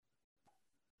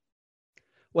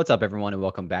What's up, everyone, and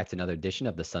welcome back to another edition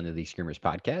of the Sunday League Screamers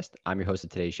podcast. I'm your host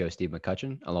of today's show, Steve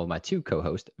McCutcheon, along with my two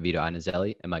co-hosts, Vito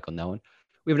Anazelli and Michael Nolan.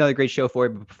 We have another great show for you,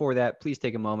 but before that, please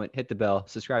take a moment, hit the bell,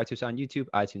 subscribe to us on YouTube,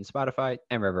 iTunes, Spotify,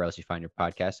 and wherever else you find your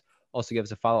podcast. Also, give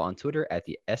us a follow on Twitter at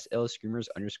the SL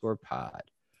Screamers_pod.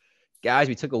 Guys,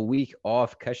 we took a week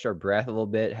off, catched our breath a little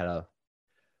bit, had a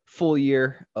full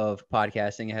year of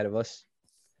podcasting ahead of us.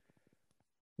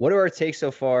 What are our takes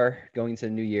so far going into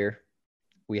the new year?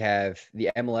 We have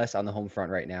the MLS on the home front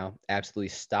right now, absolutely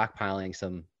stockpiling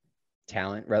some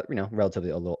talent,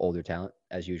 relatively a little older talent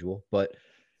as usual. But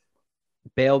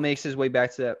Bale makes his way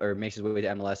back to makes his way to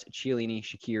MLS. Chiellini,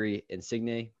 Shaqiri,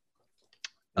 Insigne,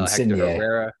 Hector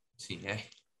Herrera.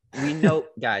 We know,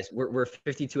 guys, we're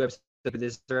 52 episodes of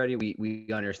this already. We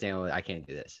understand. I can't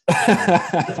do this.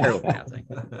 It's terrible pronouncing.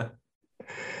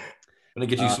 I'm gonna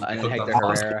get you some Hector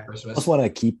Herrera. I just want to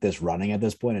keep this running at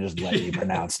this point and just let you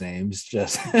pronounce names.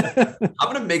 I'm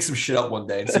gonna make some shit up one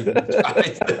day and see.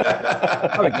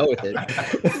 I would go with it.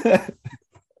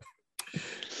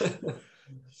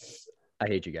 I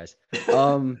hate you guys.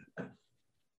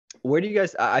 Where do you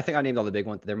guys? I think I named all the big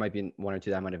ones. There might be one or two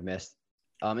that I might have missed.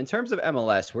 In terms of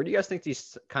MLS, where do you guys think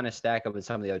these kind of stack up with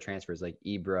some of the other transfers like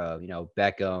Ibra,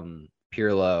 Beckham,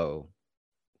 Pirlo,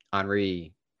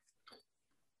 Henry?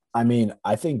 I mean,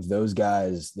 I think those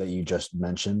guys that you just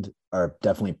mentioned are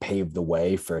definitely paved the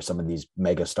way for some of these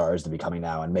mega stars to be coming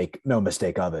now. And make no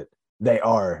mistake of it, they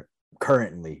are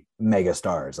currently mega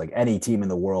stars. Like any team in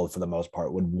the world, for the most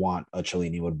part, would want a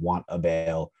Chiellini, would want a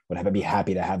Bale, would be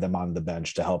happy to have them on the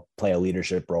bench to help play a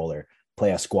leadership role or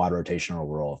play a squad rotational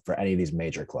role for any of these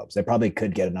major clubs. They probably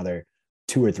could get another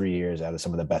 2 or 3 years out of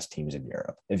some of the best teams in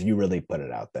Europe if you really put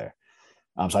it out there.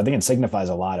 So I think it signifies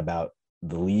a lot about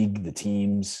the league, the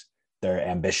teams, their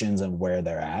ambitions and where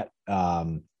they're at,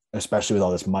 especially with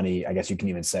all this money, I guess you can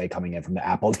even say, coming in from the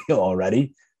Apple deal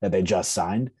already that they just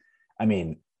signed. I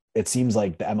mean, it seems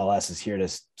like the MLS is here to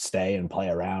stay and play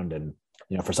around. And,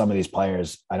 for some of these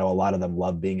players, I know a lot of them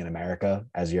love being in America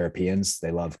as Europeans. They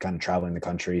love kind of traveling the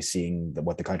country, seeing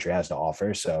what the country has to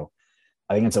offer. So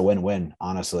I think it's a win-win,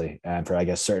 honestly. And for, I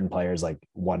guess, certain players like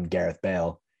one Gareth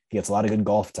Bale, he gets a lot of good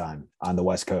golf time on the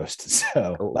West Coast.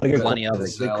 So a lot of good, plenty of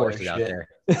good courses out there.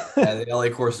 Yeah, the LA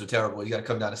courses are terrible. You got to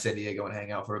come down to San Diego and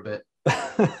hang out for a bit.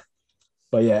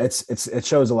 But yeah, it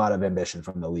shows a lot of ambition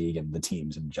from the league and the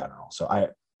teams in general. So I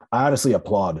honestly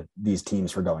applaud these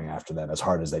teams for going after them as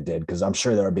hard as they did, because I'm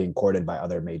sure they were being courted by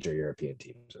other major European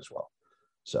teams as well.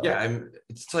 So yeah,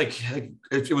 it's like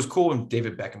it was cool when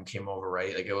David Beckham came over,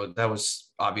 right? That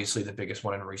was obviously the biggest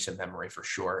one in recent memory for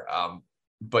sure.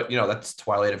 But that's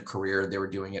twilight of career. They were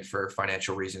doing it for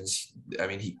financial reasons. I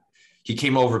mean, he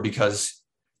came over because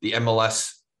the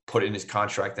MLS put in his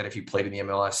contract that if he played in the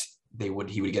MLS, he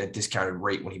would get a discounted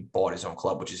rate when he bought his own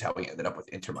club, which is how he ended up with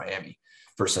Inter Miami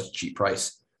for such a cheap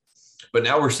price. But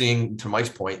now we're seeing, to Mike's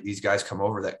point, these guys come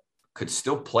over that could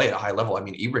still play at a high level. I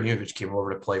mean, Ibrahimovic came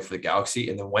over to play for the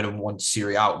Galaxy and then went and won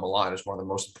Serie A at Milan as one of the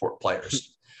most important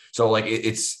players. So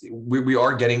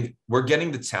we're getting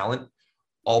the talent,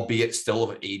 albeit still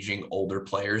of aging older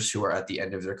players who are at the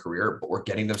end of their career, but we're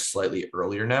getting them slightly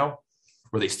earlier now,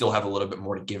 where they still have a little bit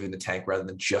more to give in the tank rather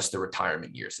than just the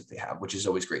retirement years that they have, which is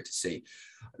always great to see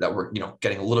that we're,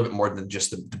 getting a little bit more than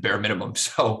just the bare minimum.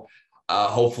 So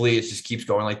hopefully it just keeps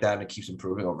going like that and it keeps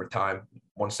improving over time,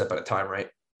 one step at a time, right?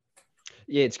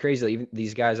 Yeah, it's crazy. Even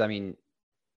these guys, I mean,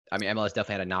 MLS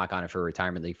definitely had a knock on it for a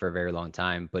retirement league for a very long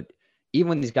time, but even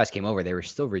when these guys came over, they were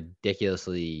still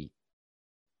ridiculously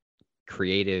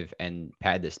creative and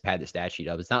pad the stat sheet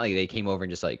up. It's not like they came over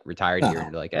and just like retired here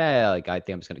and they're like, I think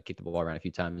I'm just gonna kick the ball around a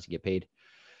few times and get paid.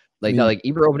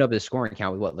 Ibra opened up his scoring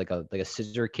account with like a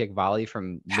scissor kick volley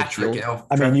from midfield.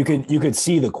 I mean, you could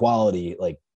see the quality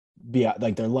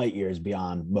they're light years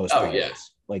beyond most players. Yeah.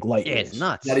 Like light years. It's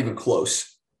nuts. Not even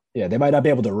close. Yeah, they might not be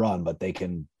able to run, but they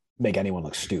can make anyone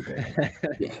look stupid.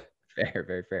 Yeah. Fair,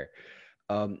 very fair.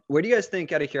 Where do you guys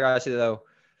think, out of curiosity though,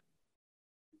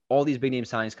 all these big name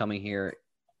signings coming here,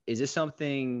 is this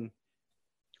something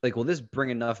like, will this bring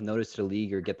enough notice to the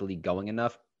league or get the league going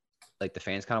enough, like the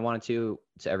fans kind of wanted to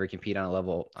ever compete on a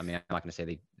level? I mean, I'm not going to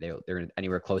say they're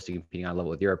anywhere close to competing on a level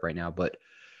with Europe right now, but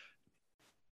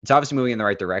it's obviously moving in the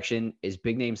right direction. Is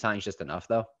big name signings just enough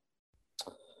though?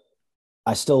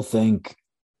 I still think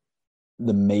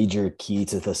the major key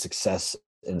to the success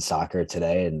in soccer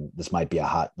today, and this might be a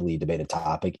hotly debated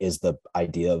topic, is the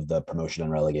idea of the promotion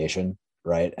and relegation,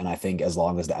 right? And I think as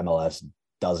long as the MLS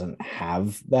doesn't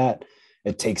have that,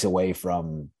 it takes away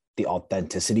from the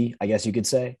authenticity, I guess you could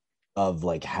say, of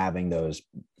like having those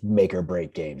make or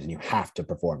break games, and you have to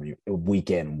perform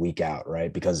week in, week out,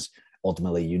 right? Because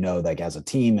ultimately, like as a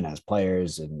team and as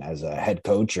players and as a head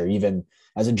coach or even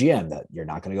as a GM, that you're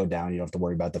not going to go down. You don't have to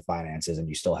worry about the finances, and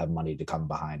you still have money to come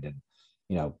behind and,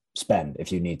 spend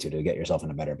if you need to get yourself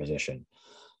in a better position.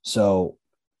 So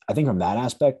I think from that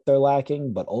aspect, they're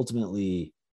lacking, but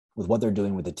ultimately with what they're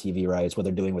doing with the TV rights, what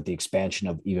they're doing with the expansion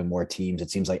of even more teams, it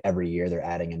seems like every year they're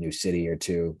adding a new city or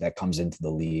two that comes into the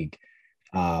league.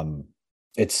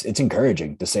 It's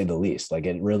encouraging, to say the least. Like,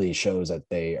 it really shows that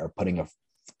they are putting a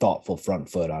thoughtful front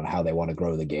foot on how they want to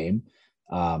grow the game.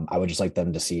 I would just like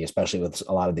them to see, especially with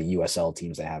a lot of the USL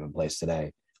teams they have in place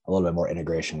today, a little bit more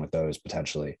integration with those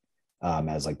potentially,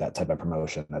 as like that type of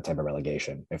promotion, that type of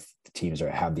relegation, if the teams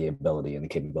have the ability and the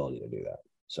capability to do that.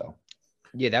 So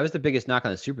yeah, that was the biggest knock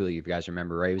on the Super League, if you guys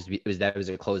remember, right? It was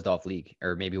a closed off league,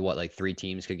 or maybe like 3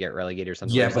 teams could get relegated or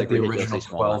something. Yeah, but like the original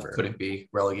 12 couldn't be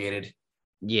relegated.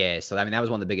 Yeah, so I mean that was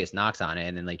one of the biggest knocks on it.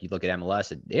 And then like you look at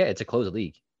MLS, it's a closed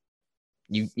league.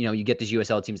 You get these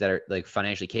USL teams that are like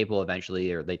financially capable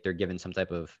eventually, or like they're given some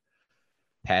type of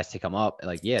pass to come up.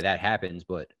 Like, yeah, that happens,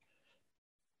 but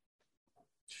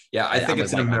yeah, I think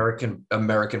it's an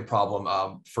American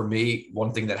problem. For me,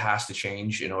 one thing that has to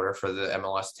change in order for the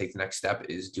MLS to take the next step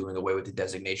is doing away with the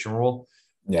designation rule,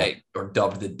 or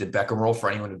dubbed the Beckham rule. For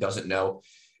anyone who doesn't know,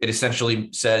 it essentially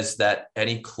says that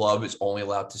any club is only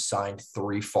allowed to sign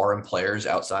 3 foreign players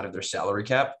outside of their salary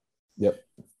cap. Yep.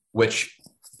 Which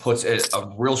puts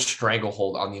a real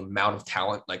stranglehold on the amount of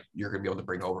talent like you're going to be able to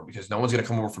bring over, because no one's going to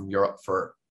come over from Europe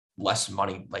for less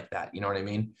money like that. You know what I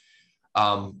mean?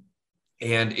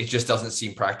 And it just doesn't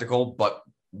seem practical, but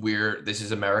this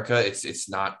is America. It's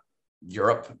not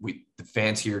Europe. The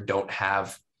fans here don't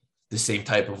have the same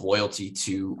type of loyalty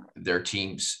to their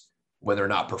teams when they're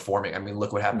not performing. I mean,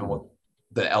 look what happened with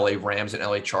the LA Rams and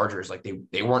LA Chargers. Like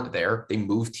they weren't there. They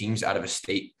moved teams out of a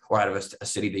state or out of a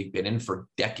city they've been in for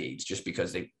decades just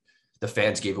because the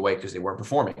fans gave away because they weren't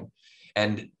performing.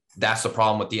 And that's the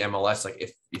problem with the MLS.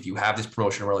 Like if you have this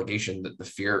promotion and relegation, the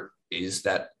fear is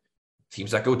that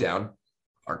teams that go down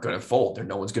are going to fold.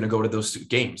 No one's going to go to those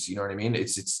games. You know what I mean?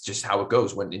 It's just how it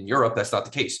goes. When in Europe, that's not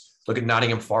the case. Look at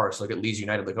Nottingham Forest. Look at Leeds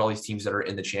United. Look at all these teams that are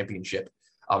in the championship.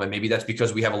 And maybe that's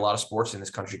because we have a lot of sports in this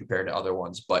country compared to other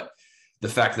ones. But the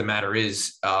fact of the matter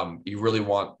is, you really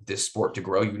want this sport to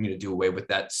grow, you need to do away with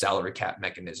that salary cap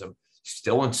mechanism.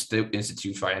 Still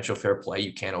institute financial fair play.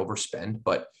 You can't overspend,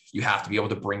 but you have to be able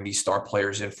to bring these star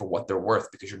players in for what they're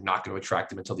worth, because you're not going to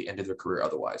attract them until the end of their career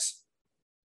otherwise.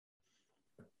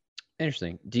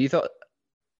 Interesting. Do you thought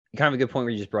kind of a good point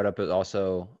where you just brought up is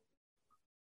also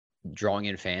drawing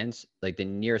in fans? Like the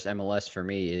nearest MLS for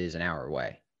me is an hour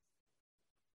away.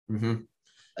 Mm-hmm.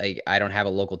 Like I don't have a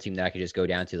local team that I could just go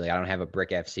down to. Like I don't have a Brick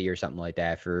FC or something like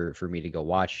that for me to go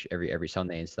watch every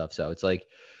Sunday and stuff. So it's like,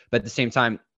 but at the same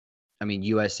time, I mean,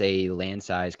 USA land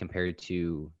size compared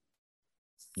to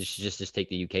just take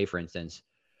the UK, for instance,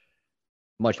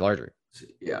 much larger.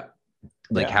 Yeah.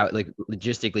 Like how, like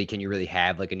logistically, can you really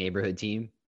have like a neighborhood team?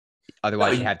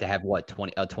 Otherwise, you have to have a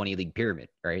 20 league pyramid,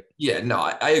 right? Yeah, no,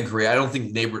 I agree. I don't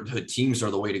think neighborhood teams are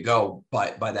the way to go.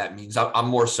 But by that means, I'm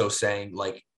more so saying,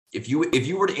 like, if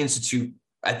you were to institute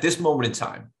at this moment in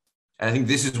time, and I think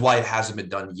this is why it hasn't been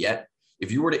done yet,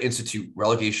 if you were to institute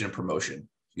relegation and promotion,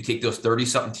 you take those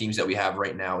 30-something teams that we have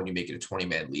right now and you make it a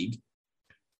 20-man league.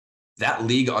 That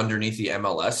league underneath the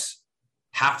MLS,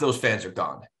 half those fans are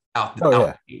gone. Out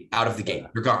of the gate.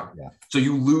 You're gone. Yeah. So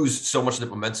you lose so much of the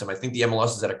momentum. I think the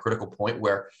MLS is at a critical point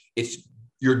where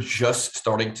you're just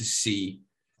starting to see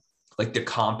like the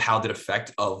compounded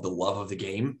effect of the love of the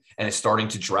game, and it's starting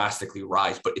to drastically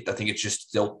rise. But I think it's just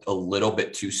still a little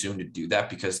bit too soon to do that,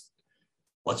 because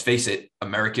let's face it,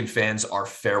 American fans are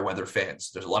fair weather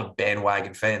fans. There's a lot of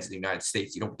bandwagon fans in the United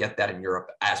States. You don't get that in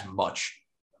Europe as much.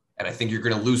 And I think you're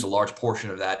going to lose a large portion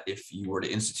of that if you were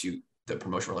to institute the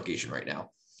promotion relegation right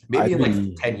now. Maybe in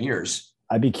like 10 years.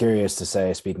 I'd be curious to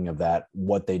say, speaking of that,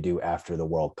 what they do after the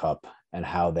World Cup and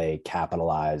how they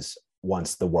capitalize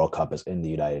once the World Cup is in the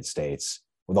United States,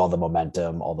 with all the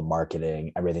momentum, all the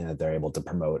marketing, everything that they're able to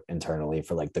promote internally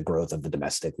for like the growth of the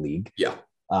domestic league. Yeah.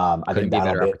 I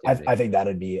think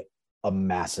that'd be a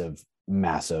massive,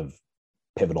 massive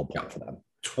pivotal point for them.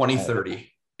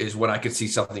 2030 is when I could see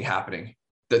something happening.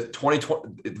 The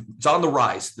 2020, it's on the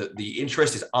rise. The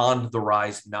interest is on the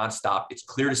rise nonstop. It's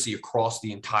clear to see across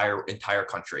the entire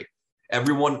country.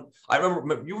 Everyone,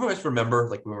 you guys remember,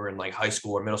 like when we were in like high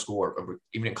school or middle school or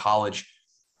even in college,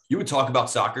 you would talk about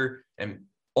soccer and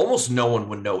almost no one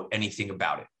would know anything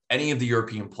about it. Any of the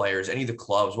European players, any of the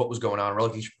clubs, what was going on,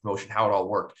 relegation, promotion, how it all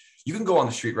worked. You can go on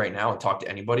the street right now and talk to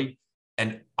anybody,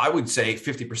 and I would say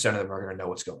 50% of them are going to know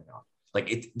what's going on. Like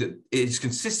it's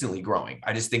consistently growing.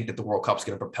 I just think that the World Cup's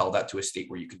going to propel that to a state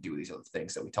where you can do these other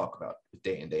things that we talk about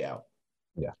day in, day out.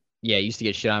 Yeah, I used to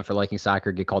get shit on for liking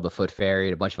soccer, get called the foot fairy,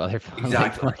 and a bunch of other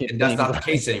exactly. And that's not the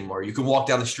case anymore. You can walk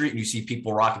down the street and you see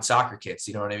people rocking soccer kits.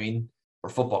 You know what I mean? Or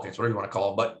football kits, whatever you want to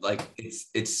call them. But like,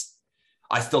 it's.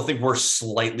 I still think we're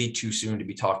slightly too soon to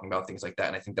be talking about things like that,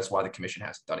 and I think that's why the commission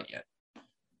hasn't done it yet.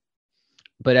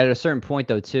 But at a certain point,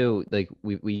 though, too, like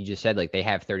we just said, like they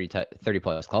have 30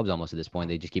 plus clubs almost at this point.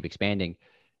 They just keep expanding.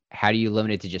 How do you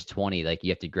limit it to just 20? Like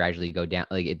you have to gradually go down.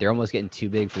 Like they're almost getting too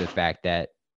big for the fact that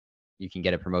you can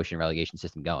get a promotion relegation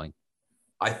system going.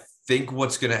 I think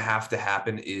what's going to have to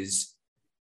happen is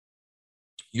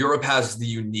Europe has the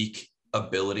unique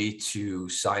ability to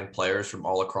sign players from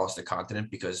all across the continent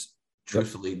because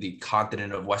truthfully, the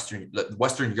continent of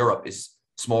Western Europe is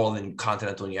smaller than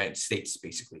continental United States,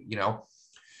 basically, you know?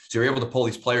 So you're able to pull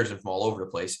these players in from all over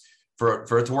the place.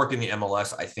 For it to work in the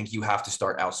MLS, I think you have to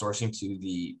start outsourcing to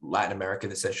the Latin American,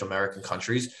 the Central American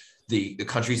countries, the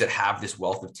countries that have this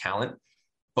wealth of talent,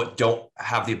 but don't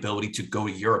have the ability to go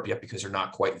to Europe yet because they're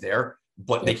not quite there,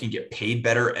 but they can get paid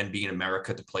better and be in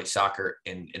America to play soccer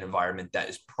in an environment that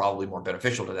is probably more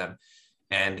beneficial to them.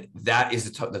 And that is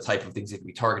the type of things they could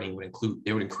be targeting.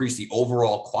 It would increase the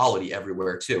overall quality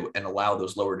everywhere too, and allow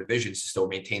those lower divisions to still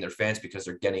maintain their fans because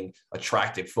they're getting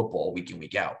attractive football week in,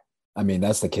 week out. I mean,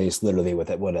 that's the case literally with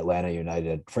what Atlanta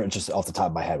United, for just off the top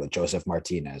of my head, with Joseph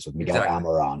Martinez, with Miguel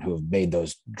Almiron, who have made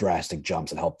those drastic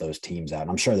jumps and helped those teams out.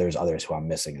 And I'm sure there's others who I'm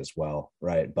missing as well,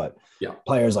 right? But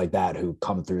players like that who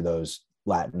come through those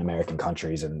Latin American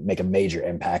countries and make a major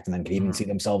impact and then can even see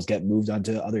themselves get moved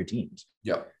onto other teams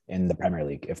in the Premier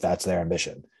League, if that's their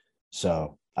ambition.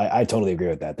 So I totally agree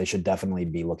with that. They should definitely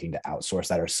be looking to outsource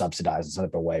that or subsidize in some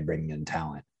type of way, bringing in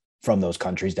talent from those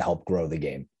countries to help grow the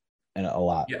game and a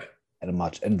lot.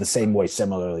 And the same way,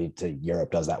 similarly to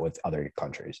Europe does that with other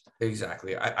countries.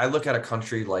 Exactly. I look at a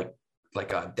country like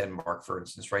Denmark, for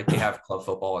instance, right? They have club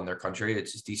football in their country.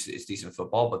 It's decent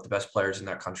football, but the best players in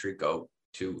that country go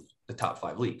to the top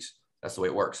 5 leagues. That's the way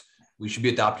it works. We should be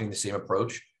adopting the same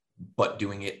approach, but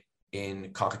doing it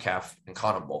in CONCACAF and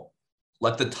CONMEBOL.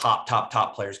 Let the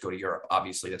top players go to Europe.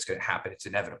 Obviously, that's going to happen. It's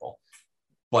inevitable.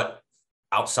 But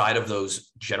outside of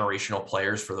those generational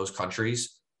players for those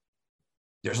countries,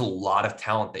 there's a lot of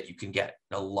talent that you can get.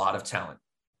 A lot of talent.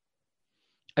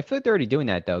 I feel like they're already doing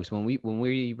that though, because when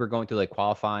we were going through like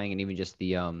qualifying and even just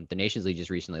the Nations League just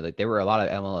recently, like there were a lot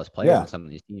of MLS players on some of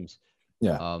these teams.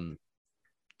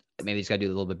 Maybe he's got to do a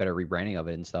little bit better rebranding of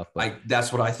it and stuff. But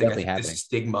that's what I think. I think the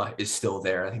stigma is still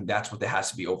there. I think that's what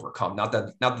has to be overcome. Not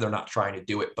that they're not trying to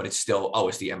do it, but it's still,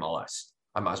 it's the MLS.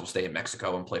 I might as well stay in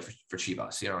Mexico and play for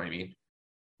Chivas. You know what I mean?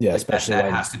 Yeah, like especially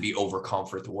that has to be overcome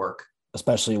for it to work.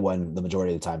 Especially when the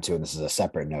majority of the time too, and this is a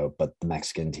separate note, but the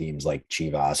Mexican teams like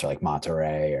Chivas or like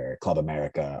Monterrey or Club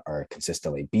America are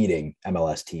consistently beating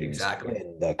MLS teams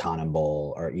in the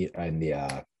CONMEBOL or in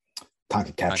the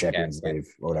CONCACAF Champions League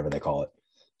or whatever they call it.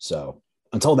 So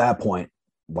until that point,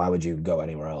 why would you go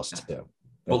anywhere else to do?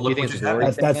 Well, look,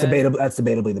 that's debatable. That's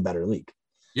debatably the better league.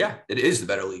 Yeah, it is the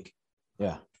better league.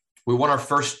 Yeah, we won our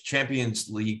first Champions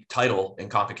League title in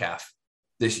CONCACAF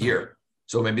this year.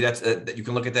 So maybe that's that you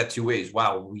can look at that 2 ways.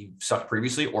 Wow, we sucked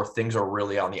previously, or things are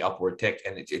really on the upward tick,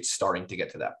 and it's starting to get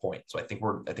to that point. So I think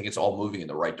it's all moving in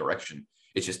the right direction.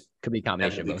 It's just could be a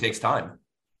combination. It takes time.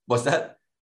 What's that?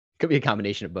 Could be a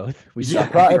combination of both. We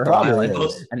sucked for a while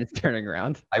and it's turning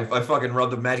around. I fucking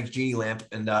rubbed the magic genie lamp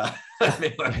and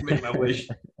made my wish.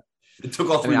 It took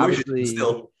all 3 wishes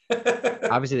still.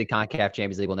 Obviously, the CONCACAF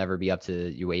Champions League will never be up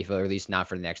to UEFA, or at least not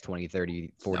for the next 20,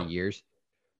 30, 40 years.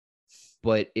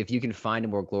 But if you can find a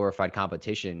more glorified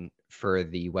competition for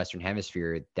the Western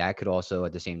Hemisphere, that could also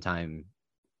at the same time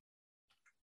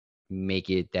make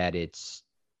it that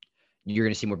you're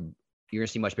going to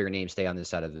see much bigger names stay on this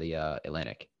side of the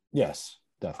Atlantic. Yes,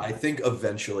 definitely. I think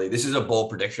eventually, this is a bold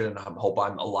prediction, and I hope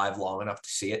I'm alive long enough to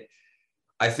see it.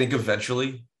 I think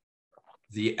eventually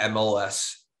the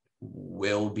MLS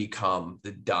will become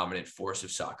the dominant force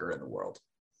of soccer in the world.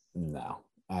 No.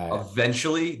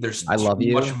 Eventually, there's too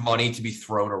much money to be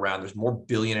thrown around. There's more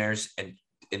billionaires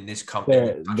in this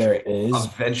company. There is.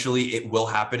 Eventually, it will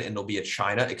happen, and it'll be a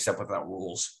China, except without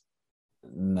rules.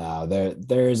 No,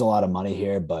 there is a lot of money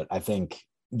here, but I think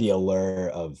the allure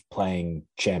of playing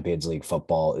Champions League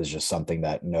football is just something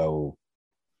that no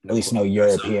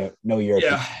European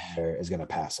player is going to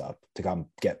pass up to come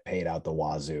get paid out the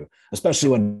wazoo, especially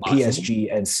when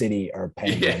PSG and City are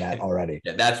paying for that already.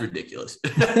 Yeah, that's ridiculous.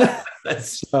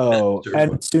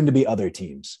 And soon to be other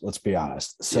teams, let's be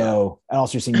honest. So, and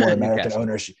also you're seeing more American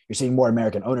ownership. You're seeing more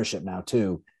American ownership now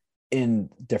too in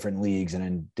different leagues and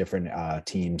in different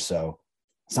teams. So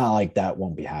It's not like that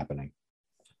won't be happening.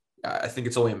 I think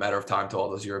it's only a matter of time till all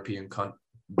those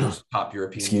those top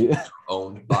European teams are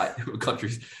owned by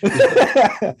countries.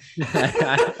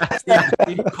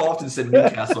 Steve coughed and said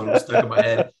Newcastle, and it was stuck in my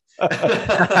head.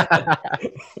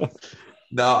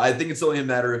 No, I think it's only a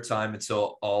matter of time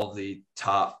until all the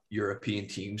top European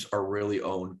teams are really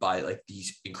owned by like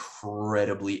these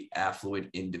incredibly affluent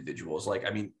individuals. Like,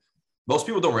 I mean, most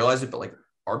people don't realize it, but like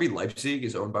RB Leipzig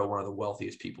is owned by one of the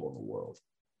wealthiest people in the world.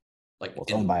 Like, well,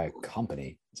 it's owned by a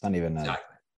company. It's not even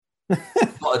exactly.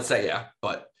 Well, let's say, yeah,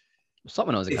 but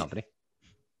someone owns a company.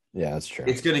 Yeah, that's true.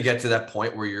 It's going to get to that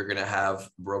point where you're going to have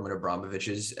Roman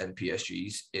Abramovich's and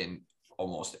PSG's in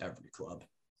almost every club.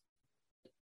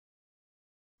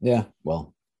 Yeah,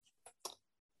 well,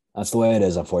 that's the way it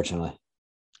is, unfortunately.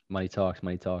 Money talks.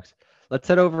 Let's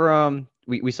head over.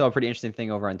 We saw a pretty interesting thing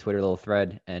over on Twitter, a little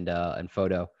thread and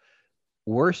photo.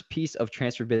 Worst piece of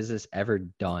transfer business ever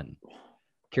done.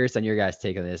 Curious on your guys'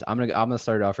 take on this. I'm gonna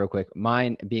start it off real quick.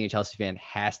 Mine, being a Chelsea fan,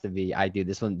 has to be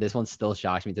this one still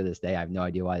shocks me to this day. I have no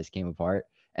idea why this came apart.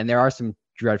 And there are some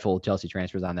dreadful Chelsea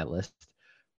transfers on that list.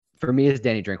 For me, it's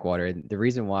Danny Drinkwater. The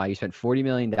reason why you spent $40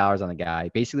 million on the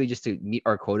guy, basically just to meet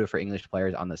our quota for English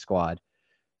players on the squad.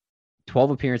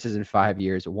 12 appearances in 5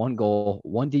 years, 1 goal,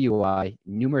 1 DUI,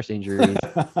 numerous injuries,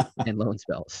 and loan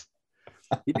spells.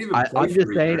 I'm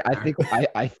just saying,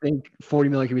 I think 40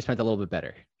 million can be spent a little bit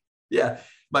better. Yeah.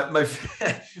 My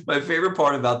favorite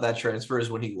part about that transfer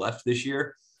is when he left this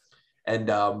year.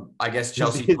 And I guess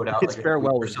Chelsea put out his like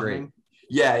farewell was great.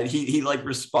 Yeah, and he like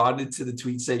responded to the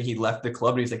tweet saying he left the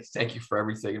club, and he's like, "Thank you for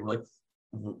everything." And we're like,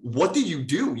 "What did you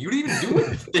do? You didn't even do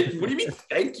anything. What do you mean?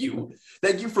 Thank you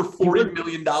for $40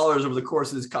 million over the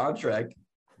course of his contract."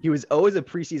 He was always a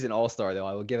preseason all-star, though.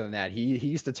 I will give him that. He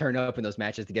used to turn up in those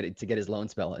matches to get his loan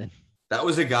spell in. That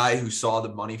was a guy who saw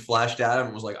the money flashed at him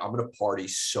and was like, I'm going to party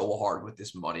so hard with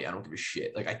this money. I don't give a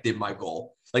shit. Like, I did my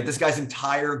goal. Like, this guy's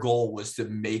entire goal was to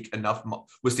make enough,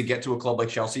 was to get to a club like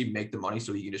Chelsea, make the money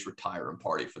so he can just retire and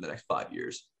party for the next 5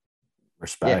 years.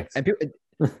 Respect.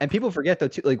 Yeah. And people forget, though,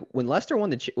 too, like when Leicester won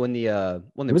the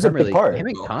Premier League, part. him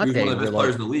and Conte he was one of the best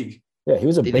players in the league. Yeah, he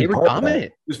was a big part. They were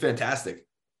dominant. He was fantastic.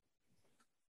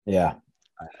 Yeah.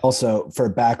 Also, for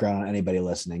background on anybody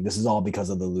listening, this is all because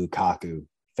of the Lukaku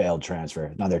failed transfer,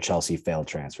 another Chelsea failed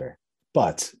transfer.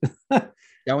 But that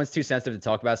one's too sensitive to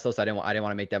talk about still, so I didn't want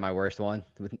to make that my worst one.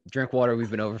 With Drinkwater, we've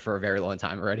been over for a very long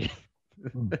time already.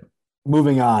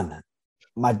 Moving on,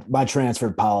 my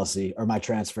transfer policy, or my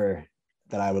transfer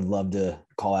that I would love to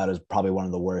call out, is probably one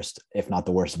of the worst, if not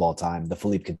the worst of all time. The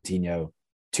Philippe Coutinho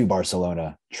to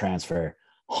Barcelona transfer,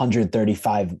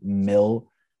 135 mil.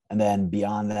 And then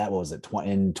beyond that, what was it?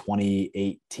 In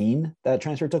 2018, that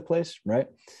transfer took place, right?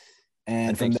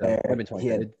 And from there, he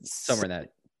had somewhere in that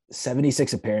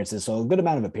 76 appearances, so a good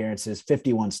amount of appearances,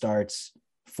 51 starts,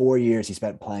 4 years he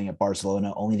spent playing at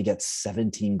Barcelona, only to get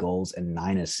 17 goals and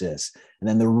 9 assists. And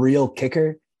then the real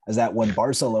kicker is that when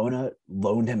Barcelona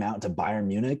loaned him out to Bayern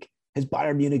Munich, his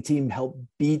Bayern Munich team helped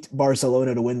beat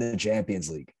Barcelona to win the Champions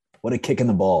League. What a kick in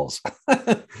the balls.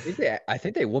 I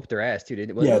think they whooped their ass, too.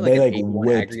 Yeah, they like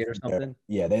whipped aggregate or something.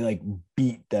 Yeah, they like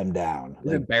beat them down. It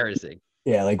was embarrassing.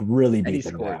 Yeah, like really beat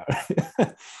them down.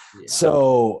 Yeah.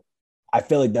 So I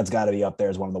feel like that's got to be up there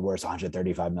as one of the worst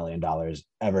 $135 million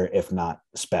ever, if not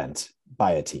spent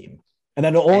by a team. And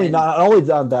then not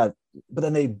only on that, but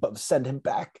then they send him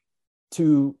back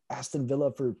to Aston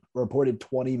Villa for reported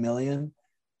 $20 million.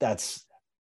 That's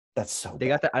so they bad.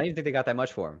 got that. I don't even think they got that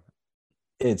much for him.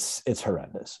 It's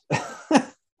horrendous.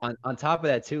 On top of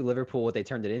that, too, Liverpool, what they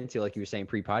turned it into, like you were saying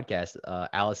pre-podcast,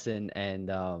 Alisson and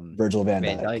Virgil van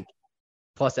Dijk.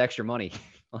 Plus extra money.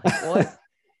 Like, what?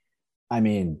 I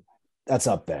mean, that's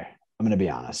up there. I'm going to be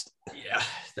honest. Yeah,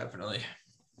 definitely.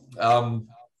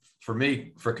 For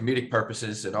me, for comedic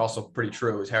purposes, and also pretty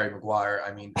true, is Harry Maguire.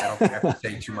 I mean, I don't think I have to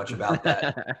say too much about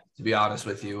that, to be honest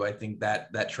with you. I think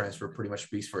that transfer pretty much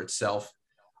speaks for itself.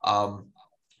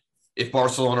 If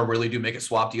Barcelona really do make a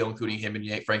swap deal, including him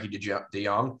and Frankie de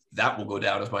Jong, that will go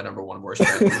down as my number one worst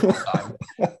transfer of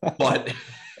all time.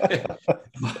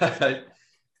 But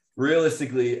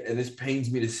realistically, and this pains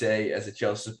me to say as a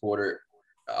Chelsea supporter,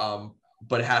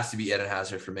 but it has to be Eden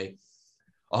Hazard for me.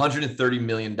 $130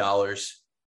 million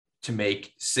to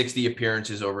make 60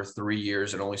 appearances over 3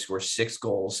 years and only score 6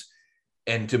 goals.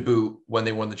 And to boot, when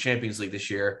they won the Champions League this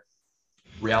year,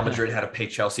 Real Madrid had to pay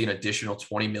Chelsea an additional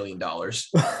 $20 million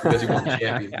because he won the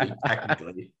Champions League,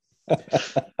 technically.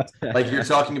 Like, you're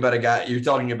talking about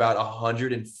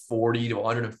 $140 to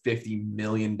 $150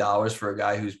 million for a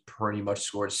guy who's pretty much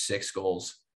scored 6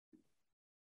 goals.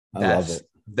 I love it.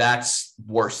 That's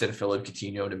worse than Philippe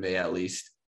Coutinho to me, at least.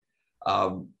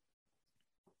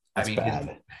 That's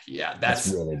bad. Yeah, That's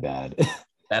really bad.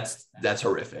 that's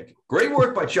horrific. Great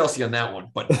work by Chelsea on that one,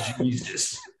 but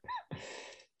Jesus.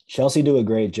 Chelsea do a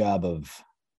great job of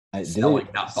Selling,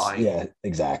 not buying. Yeah,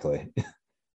 exactly.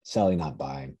 Selling, not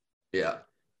buying. Yeah.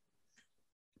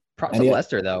 Props to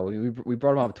Leicester though. We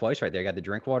brought them up twice right there. You got the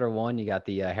Drinkwater one, you got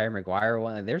the Harry Maguire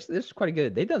one. And there's quite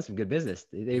good. They've done some good business.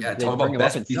 They talk about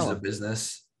best pieces of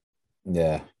business.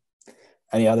 Yeah.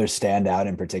 Any other stand out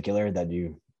in particular that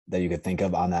you could think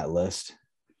of on that list?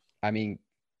 I mean,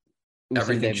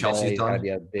 everything Chelsea's done. Gotta be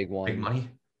a big one. Big money.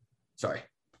 Sorry,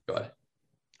 go ahead.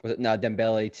 Was it no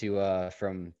Dembele to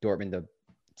from Dortmund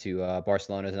to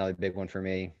Barcelona is another big one for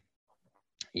me.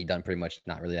 He done pretty much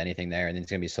not really anything there, and then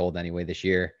it's gonna be sold anyway this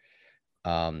year.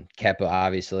 Kepa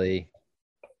obviously.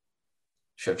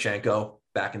 Shevchenko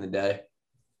back in the day.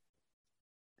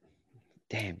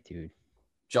 Damn, dude.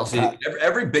 Chelsea,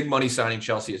 every big money signing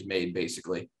Chelsea has made,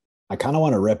 basically. I kind of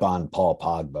want to rip on Paul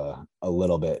Pogba a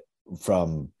little bit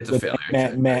from it's a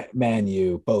failure. Man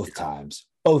U both times,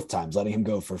 letting him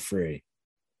go for free.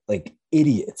 Like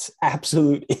idiots,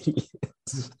 absolute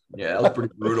idiots. Yeah, that was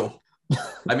pretty brutal.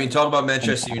 I mean, talk about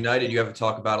Manchester United. You have to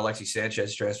talk about Alexis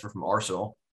Sanchez transfer from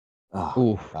Arsenal.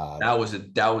 Oh, that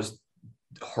was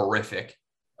horrific,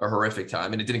 a horrific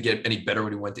time, and it didn't get any better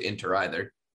when he went to Inter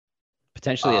either.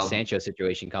 Potentially a Sancho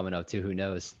situation coming up too. Who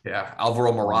knows? Yeah,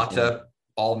 Alvaro Morata,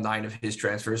 all 9 of his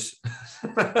transfers.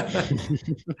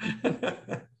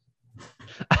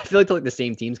 I feel like they're like the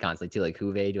same teams constantly too, like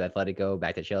Juve to Atletico,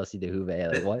 back to Chelsea to Juve.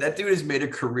 Like what? That dude has made a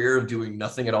career of doing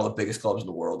nothing at all the biggest clubs in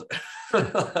the world.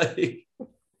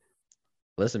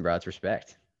 Listen, bro, it's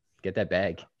respect. Get that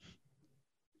bag.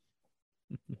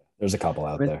 There's a couple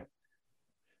out there.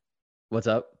 What's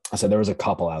up? I said there was a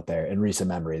couple out there in recent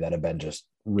memory that have been just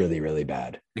really, really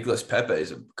bad. Nicolas Pepe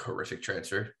is a horrific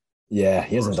transfer. Yeah,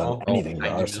 he hasn't done anything for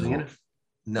Arsenal.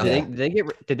 No, did they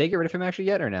get rid of him actually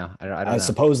yet or no? I don't know.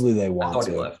 Supposedly they want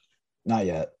to. Not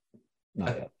yet.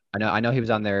 I know he was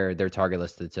on their target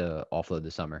list to offload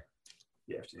this summer.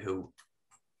 Yeah, who?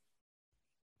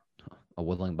 A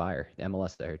willing buyer, the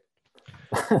MLS there.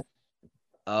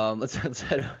 Let's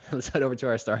head over to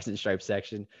our Stars and Stripes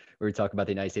section where we talk about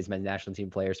the United States men's national team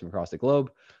players from across the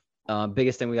globe.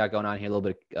 Biggest thing we got going on here, a little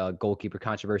bit of goalkeeper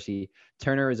controversy.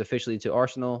 Turner is officially to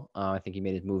Arsenal. I think he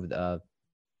made his move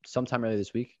sometime earlier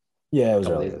this week. Yeah, it was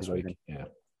earlier this week. Yeah.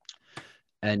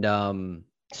 And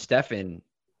Stefan,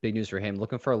 big news for him.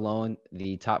 Looking for a loan.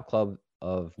 The top club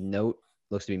of note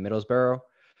looks to be Middlesbrough.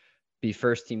 Be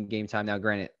first team game time. Now,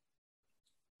 granted,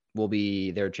 will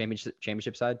be their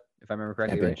championship side, if I remember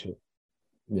correctly. Right?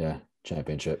 Yeah,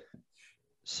 championship.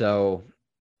 So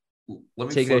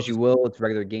take it as you will. It's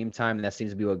regular game time. And that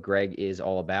seems to be what Greg is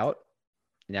all about.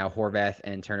 Now Horvath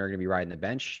and Turner are going to be riding the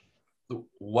bench.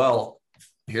 Well,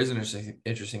 here's an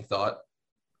interesting thought.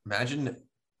 Imagine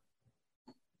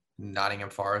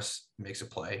Nottingham Forest makes a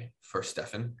play for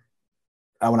Stefan.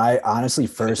 When I honestly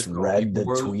first read the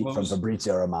tweet from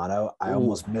Fabrizio Romano, I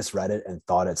almost misread it and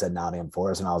thought it said Nottingham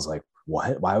Forest, and I was like,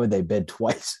 "What? Why would they bid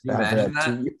twice?" Imagine that.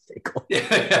 2 years ago?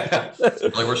 Yeah.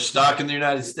 Like we're stuck in the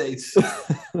United States.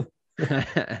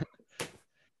 Then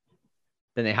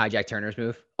they hijack Turner's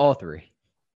move. All 3.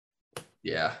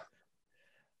 Yeah.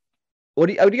 What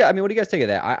do you guys think of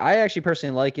that? I actually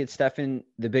personally like it. Stefan,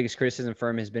 the biggest criticism for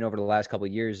him has been over the last couple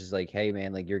of years is like, hey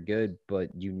man, like you're good,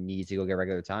 but you need to go get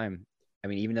regular time. I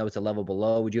mean, even though it's a level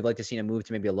below, would you have liked to see him move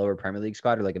to maybe a lower Premier League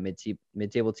squad or like a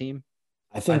mid-table team?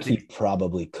 I think he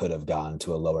probably could have gone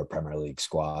to a lower Premier League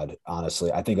squad.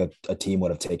 Honestly, I think a team would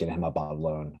have taken him up on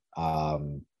loan.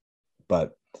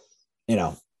 But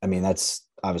I mean, that's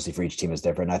obviously for each team is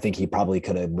different. I think he probably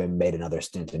could have made another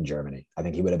stint in Germany. I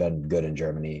think he would have been good in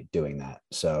Germany doing that.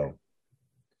 So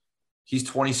he's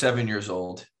 27 years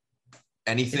old.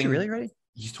 Anything? Is he really ready?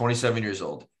 He's 27 years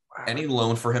old. Wow. Any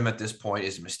loan for him at this point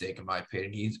is a mistake, in my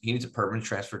opinion. He needs a permanent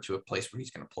transfer to a place where he's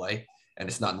going to play, and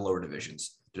it's not in the lower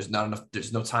divisions. There's not enough.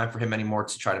 There's no time for him anymore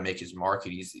to try to make his mark.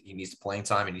 He needs playing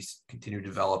time. He needs to continue to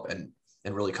develop and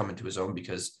really come into his own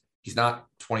because he's not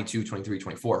 22, 23,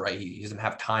 24, right? He doesn't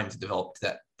have time to develop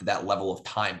to that level of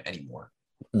time anymore.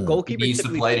 Goalkeeper needs to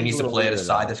play. He needs to play at a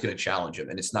side that's going to challenge him,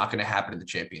 and it's not going to happen in the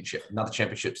championship. Not the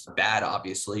championship's bad,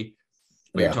 obviously,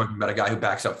 but you're talking about a guy who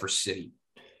backs up for City.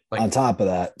 Like, on top of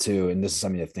that, too, and this is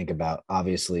something to think about.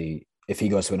 Obviously, if he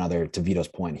goes to Vito's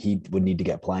point, he would need to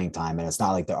get playing time, and it's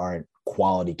not like there aren't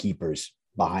quality keepers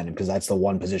behind him because that's the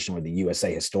one position where the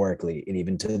USA historically and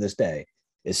even to this day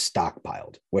is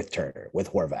stockpiled with Turner, with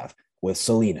Horvath, with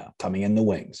Selena coming in the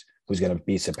wings, who's going to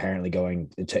be apparently going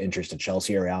to interest to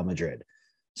Chelsea or Real Madrid.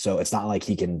 So it's not like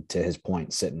he can, to his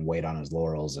point, sit and wait on his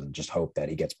laurels and just hope that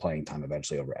he gets playing time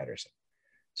eventually over Ederson.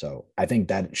 So I think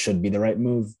that should be the right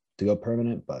move to go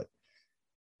permanent, but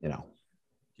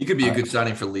he could be a good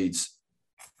signing for Leeds.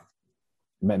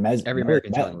 Every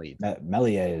American telling Leeds.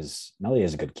 Melier is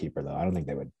a good keeper, though. I don't think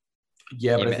they would.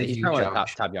 Yeah, but I think he's probably one of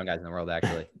the top young guys in the world,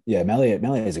 actually. Yeah, Melier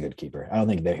is a good keeper. I don't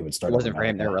think he would start. It wasn't for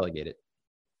him. They're relegated.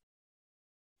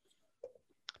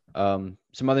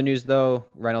 Some other news, though.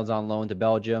 Reynolds on loan to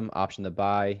Belgium, option to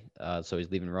buy. So he's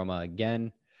leaving Roma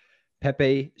again.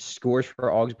 Pepe scores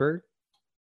for Augsburg.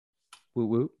 Woo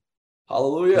woo.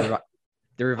 Hallelujah.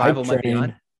 The revival might be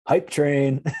on. Hype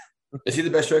train. Is he the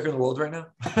best striker in the world right now?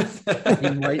 He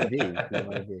might be.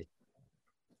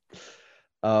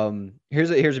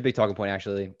 Here's a big talking point,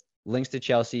 actually. Links to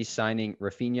Chelsea signing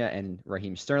Rafinha and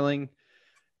Raheem Sterling.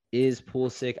 Is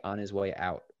Pulisic on his way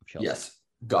out of Chelsea? Yes.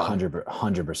 Gone.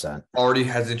 100%. Already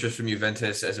has interest from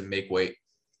Juventus as a make weight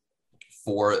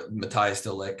for Matthias de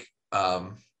Ligt.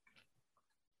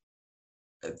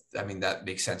 I mean, that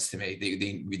makes sense to me.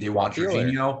 They want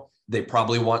Jorginho. They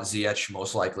probably want Ziyech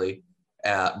most likely,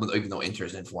 even though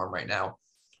Inter's in form right now.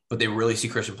 But they really see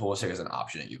Christian Pulisic as an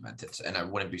option at Juventus. And I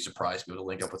wouldn't be surprised to be able to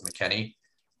link up with McKennie.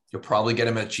 You'll probably get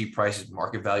him at cheap prices.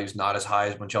 Market value is not as high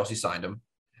as when Chelsea signed him.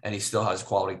 And he still has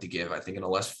quality to give. I think in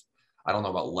I don't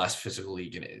know about less physical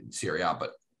league in Serie A,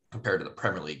 but compared to the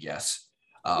Premier League, yes.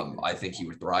 I think he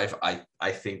would thrive.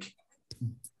 I think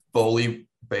Bailey,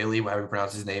 however you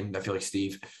pronounce his name, I feel like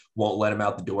Steve won't let him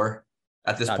out the door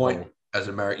at this point. Bowley. As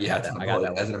an American, as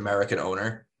an American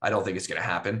owner, I don't think it's going to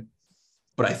happen.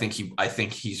 But I think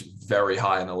he's very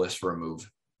high on the list for a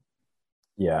move.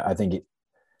 Yeah, I think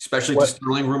especially the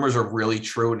Sterling rumors are really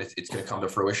true, and it's going to come to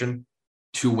fruition.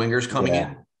 2 wingers coming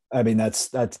in. I mean,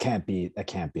 that can't be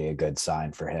a good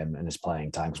sign for him in his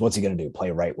playing time. Because what's he going to do?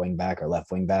 Play right wing back or left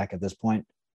wing back at this point?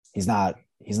 He's not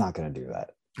going to do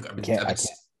that.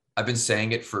 I've been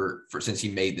saying it for since he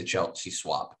made the Chelsea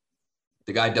swap.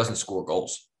 The guy doesn't score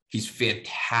goals. He's a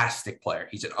fantastic player.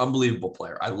 He's an unbelievable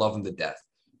player. I love him to death,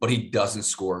 but he doesn't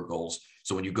score goals.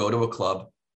 So when you go to a club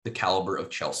the caliber of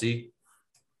Chelsea,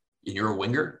 and you're a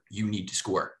winger, you need to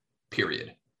score,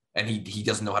 period. And he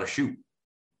doesn't know how to shoot.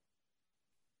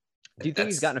 Do you think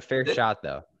he's gotten a fair shot,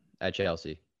 though, at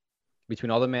Chelsea? Between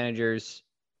all the managers,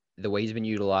 the way he's been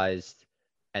utilized,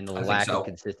 and the lack of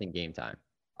consistent game time?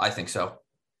 I think so.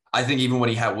 I think even when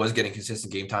he was getting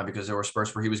consistent game time, because there were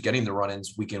spurts where he was getting the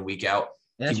run-ins week in, week out.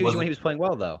 And that's usually when he was playing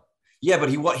well, though. Yeah, but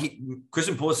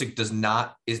Christian Pulisic is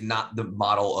not the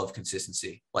model of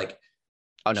consistency. Like,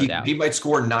 doubt. He might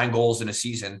score 9 goals in a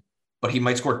season, but he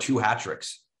might score 2 hat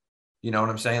tricks. You know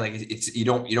what I'm saying? Like, it's you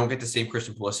don't get the same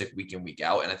Christian Pulisic week in, week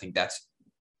out, and I think that's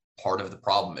part of the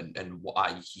problem and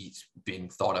why he's being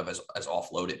thought of as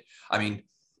offloaded. I mean,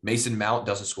 Mason Mount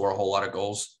doesn't score a whole lot of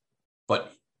goals,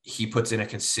 but he puts in a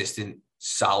consistent,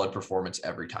 solid performance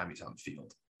every time he's on the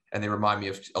field. And they remind me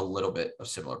of a little bit of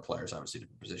similar players, obviously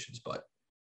different positions, but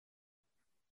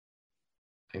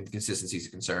I think the consistency is a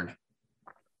concern.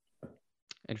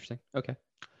 Interesting. Okay.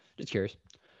 Just curious.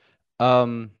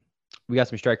 We got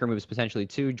some striker moves potentially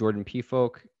too. Jordan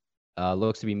Pefok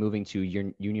looks to be moving to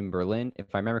Union Berlin.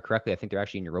 If I remember correctly, I think they're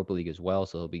actually in Europa League as well,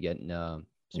 so he'll be getting some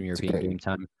European game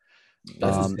time.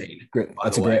 That's insane.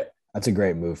 That's a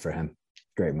great move for him.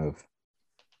 Great move.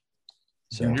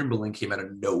 So Union Berlin came out of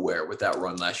nowhere with that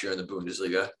run last year in the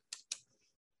Bundesliga.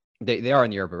 They are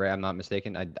in Europe, right? I'm not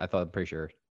mistaken. I'm pretty sure.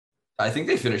 I think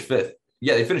they finished 5th.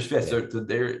 Yeah, they finished 5th.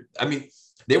 Yeah.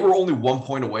 They were only 1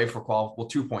 point away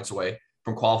 2 points away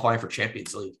from qualifying for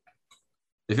Champions League.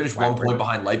 They finished 1 point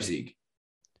behind Leipzig.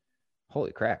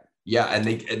 Holy crap! Yeah,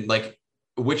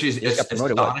 which is got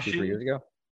promoted astonishing. 2 or 3 years ago.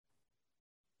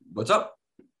 What's up?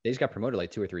 They just got promoted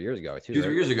like 2 or 3 years ago. 2 or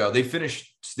 3 years ago, they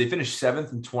finished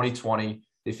 7th in 2020.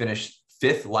 They finished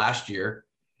 5th last year,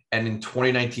 and in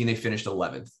 2019 they finished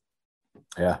 11th.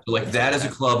 Yeah, so that is a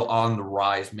club on the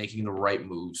rise, making the right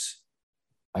moves.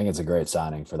 I think it's a great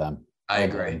signing for them. I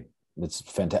agree. It's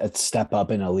fantastic. It's step up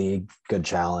in a league, good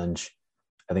challenge.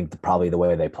 I think probably the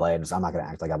way they play. And I'm not going to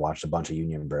act like I watched a bunch of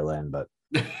Union Berlin, but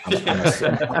I'm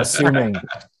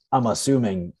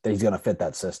assuming that he's going to fit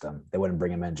that system. They wouldn't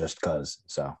bring him in just because.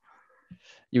 So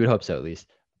you would hope so, at least.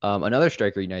 Another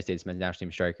striker, United States men's national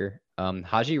team striker,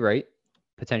 Haji Wright,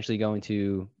 potentially going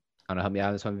to, I don't know, help me out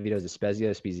on this one, Vito. Is it Spezia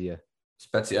or Spezia?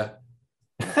 Spezia.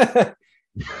 Got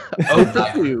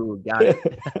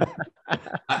it.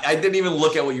 I didn't even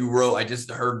look at what you wrote. I just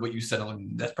heard what you said.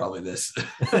 That's probably this.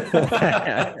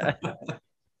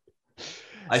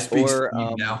 I speak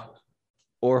now.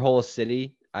 Or Hull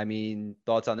City. I mean,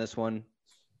 thoughts on this one?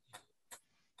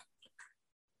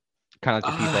 Kind of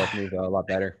like the Pefok move, a lot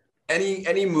better.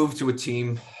 Any move to a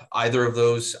team, either of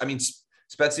those. I mean,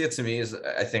 Spezia to me is,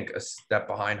 I think, a step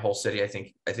behind Hull City. I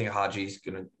think Haji's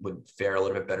would fare a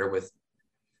little bit better with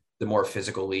the more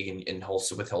physical league in Hull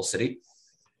City.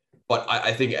 But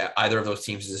I think either of those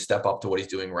teams is a step up to what he's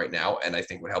doing right now, and I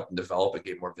think would help him develop and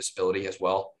get more visibility as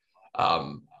well.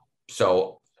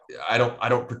 So I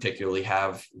don't particularly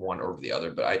have one over the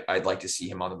other, but I'd like to see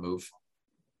him on the move.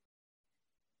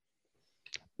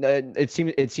 It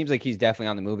seems like he's definitely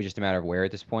on the move. It's just a matter of where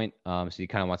at this point. So he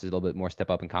kind of wants a little bit more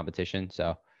step up in competition.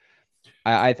 So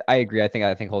I agree. I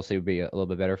think Hull City would be a little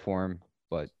bit better for him,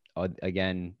 but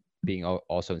again, being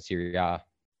also in Serie A, a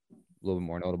little bit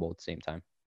more notable at the same time.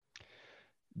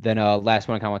 Then last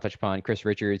one I kind of want to touch upon, Chris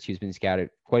Richards, who's been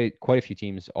scouted quite a few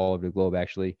teams all over the globe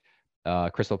actually.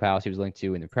 Crystal Palace he was linked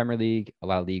to in the Premier League. A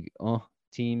lot of League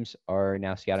teams are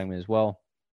now scouting him as well.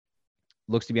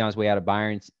 Looks to be on his way out of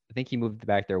Bayern. I think he moved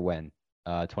back there when?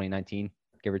 2019,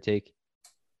 give or take.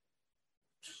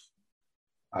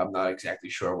 I'm not exactly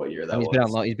sure what year that was.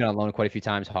 He's been on loan quite a few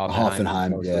times.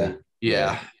 Hoffenheim,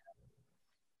 yeah.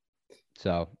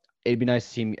 So it'd be nice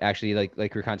to see him actually, like we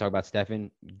were kind of talking about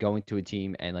Stefan, going to a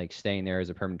team and like staying there as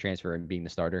a permanent transfer and being the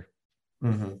starter.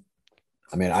 Mm-hmm.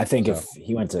 I mean, I think if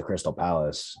he went to Crystal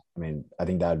Palace, I mean, I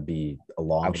think that would be a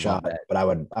long shot, but I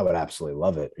would absolutely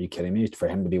love it. Are you kidding me? For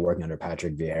him to be working under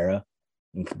Patrick Vieira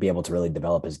and be able to really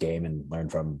develop his game and learn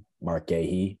from Mark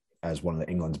Gahey as one of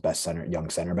England's best young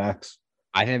center backs.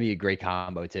 I think that'd be a great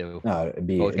combo too.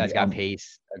 Both guys got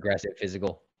pace, aggressive,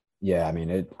 physical. Yeah, I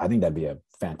mean, I think that'd be a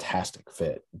fantastic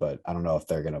fit, but I don't know if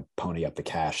they're going to pony up the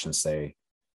cash since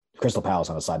Crystal Palace,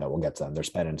 on a side note, we'll get to them. They're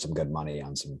spending some good money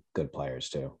on some good players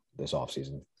too this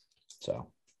offseason.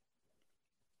 So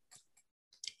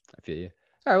I feel you.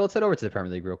 All right, well, let's head over to the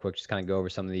Premier League real quick. Just kind of go over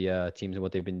some of the teams and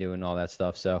what they've been doing and all that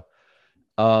stuff. So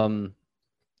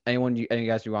any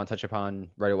guys you want to touch upon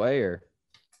right away, or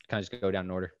kind of just go down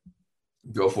in order?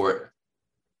 Go for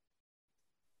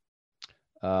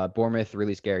it. Bournemouth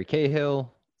released Gary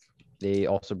Cahill. They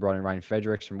also brought in Ryan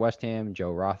Fredericks from West Ham,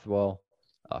 Joe Rothwell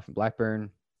from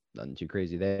Blackburn. Nothing too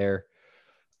crazy there.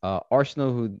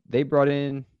 Arsenal, who they brought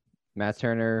in, Matt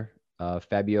Turner,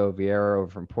 Fabio Vieira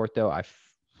over from Porto. I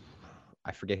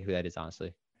forget who that is,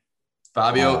 honestly.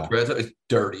 Fabio Vieira is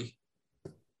dirty.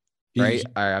 Right?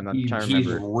 I'm not trying to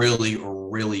remember. He's really,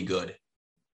 really good.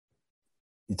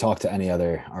 You talk to any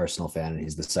other Arsenal fan, and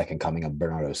he's the second coming of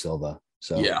Bernardo Silva.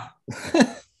 So yeah,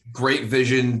 great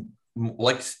vision.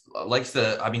 Likes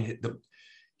the. I mean,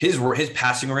 his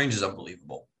passing range is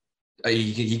unbelievable.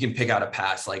 He can pick out a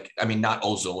pass. Like, I mean, not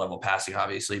Ozil level passing,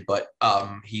 obviously, but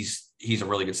he's a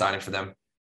really good signing for them.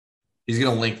 He's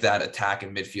going to link that attack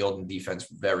and midfield and defense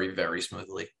very, very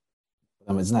smoothly.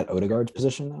 Isn't that Odegaard's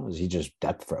position though? Is he just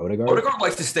depth for Odegaard? Odegaard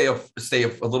likes to stay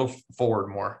a little forward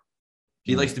more.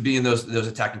 He likes to be in those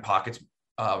attacking pockets.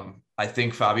 I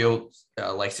think Fabio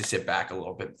likes to sit back a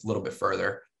little bit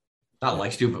further. Not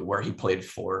likes to, but where he played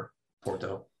for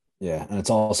Porto. Yeah, and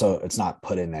it's not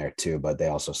put in there too, but they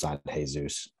also signed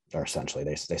Jesus, or essentially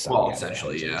they signed. Well,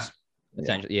 essentially, yeah.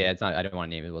 Essentially, yeah. It's not. I don't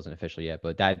want to name it. It wasn't official yet,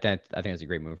 but that I think that's a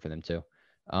great move for them too.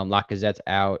 Lacazette's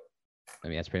out. I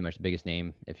mean, that's pretty much the biggest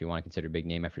name if you want to consider a big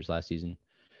name after his last season.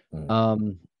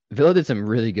 Villa did some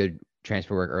really good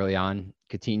transfer work early on.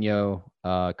 Coutinho,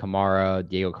 Kamara,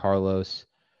 Diego Carlos.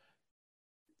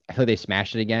 I feel like they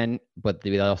smashed it again, but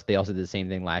they also did the same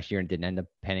thing last year and didn't end up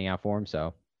panning out for him. So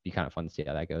it'd be kind of fun to see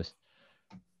how that goes.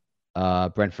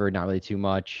 Brentford, not really too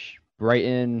much.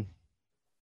 Brighton.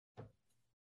 I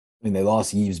mean, they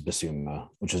lost Yves Bissouma,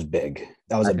 which was big.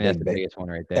 That was the biggest one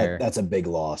right there. That's a big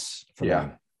loss for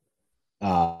them.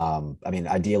 I mean,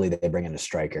 ideally they bring in a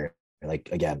striker. Like,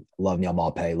 again, love Neil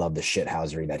Maupay, love the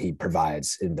shithousery that he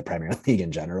provides in the Premier League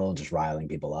in general, just riling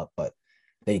people up. But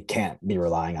they can't be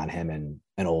relying on him and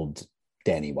an old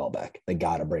Danny Welbeck. They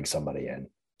got to bring somebody in,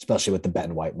 especially with the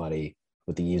Ben White money,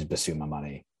 with the Yves Bissouma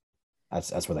money.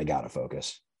 That's where they got to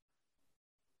focus.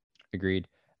 Agreed.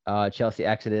 Chelsea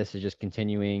exodus is just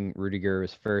continuing. Rudiger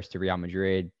was first to Real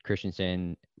Madrid.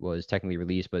 Christensen was technically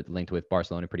released, but linked with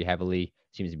Barcelona pretty heavily.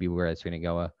 Seems to be where it's going to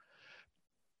go.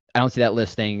 I don't see that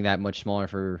list staying that much smaller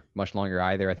for much longer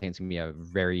either. I think it's going to be a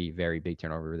very, very big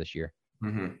turnover this year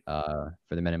for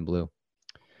the men in blue.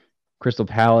 Crystal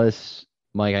Palace,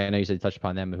 Mike, I know you said you touched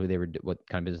upon them, what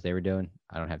kind of business they were doing.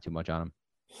 I don't have too much on them.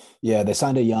 Yeah, they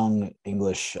signed a young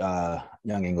English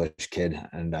kid,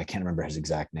 and I can't remember his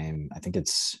exact name. I think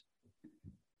it's,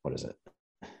 what is it?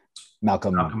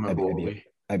 Malcolm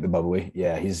Ebibowie.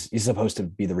 Yeah, he's supposed to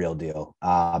be the real deal.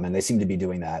 And they seem to be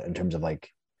doing that in terms of like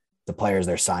the players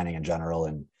they're signing in general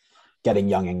and getting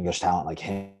young English talent like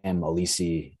him,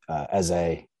 Olise,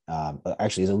 Eze.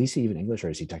 Actually, is Olise even English or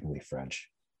is he technically French?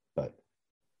 But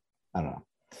I don't know.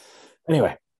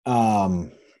 Anyway,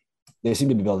 they seem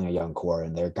to be building a young core,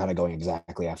 and they're kind of going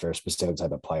exactly after a specific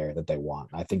type of player that they want.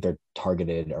 I think they're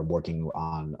targeted or working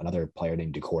on another player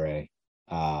named Doucouré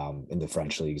in the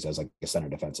French leagues as like a center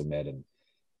defensive mid. And,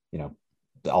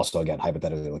 also, again,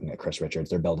 hypothetically looking at Chris Richards,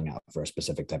 they're building out for a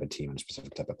specific type of team and a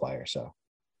specific type of player. So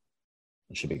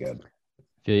it should be good.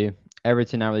 Feel you.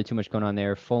 Everton, not really too much going on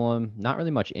there. Fulham, not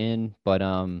really much in, but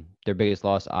their biggest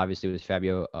loss obviously was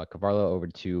Fabio Carvalho over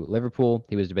to Liverpool.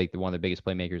 He was one of the biggest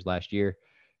playmakers last year,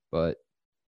 but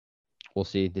we'll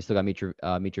see. They still got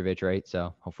Mitrovic, right?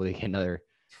 So hopefully they get another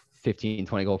 15,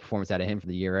 20 goal performance out of him for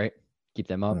the year, right? Keep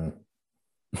them up.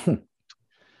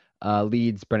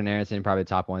 Leeds, Brendan Aronson, probably the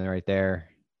top one right there.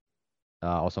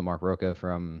 Also Mark Roca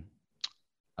from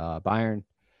Bayern.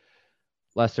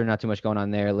 Leicester, not too much going on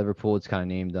there. Liverpool, it's kind of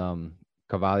named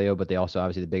Carvalho, but they also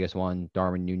obviously the biggest one,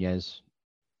 Darwin Nunez.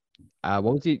 What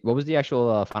was the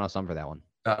actual final sum for that one?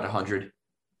 About 100.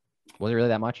 Was it really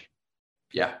that much?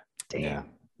 Yeah. Damn. Yeah.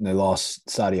 And they lost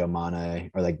Sadio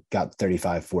Mane, or they got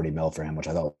 35, 40 mil for him, which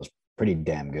I thought was pretty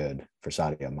damn good for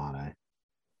Sadio Mane.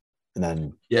 And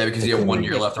then because he had 1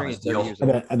 year left on his deal.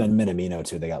 And then Minamino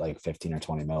too. They got like 15 or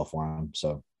 20 mil for him.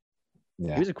 So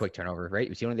yeah. He was a quick turnover, right?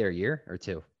 Was he only there a year or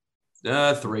two?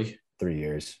 3. 3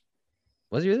 years.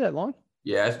 Was he really that long?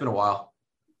 Yeah, it's been a while.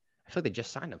 I feel like they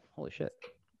just signed him. Holy shit.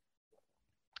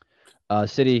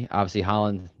 City, obviously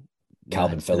Holland.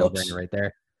 Calvin Phillips. Right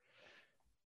there.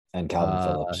 And Calvin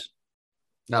Phillips.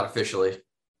 Not officially.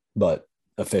 But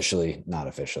officially, not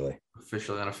officially.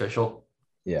 Officially unofficial.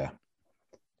 Yeah.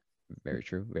 Very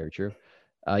true. Very true.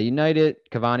 United,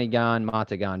 Cavani gone,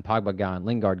 Mata gone, Pogba gone,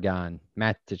 Lingard gone,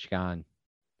 Matic gone.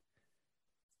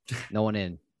 No one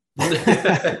in. 10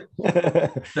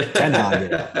 Hag.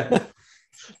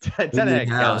 10 Hag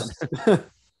gone.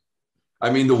 I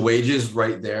mean, the wages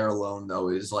right there alone, though,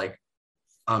 is like,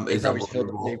 is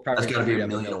unbelievable. That's got to be $1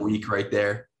 million a week right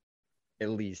there. At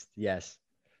least, yes.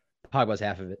 Pogba's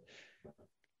half of it.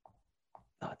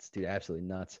 Nuts, dude. Absolutely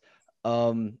nuts.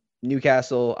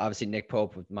 Newcastle, obviously Nick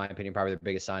Pope, in my opinion, probably their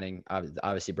biggest signing.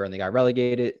 Obviously, Burnley got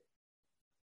relegated.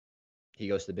 He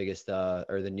goes to the biggest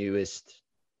or the newest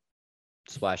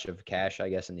splash of cash, I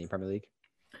guess, in the Premier League.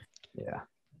 Yeah.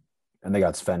 And they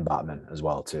got Sven Botman as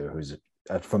well, too, who's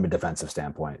from a defensive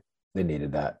standpoint. They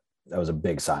needed that. That was a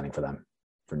big signing for them,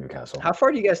 for Newcastle. How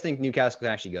far do you guys think Newcastle can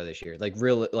actually go this year? Like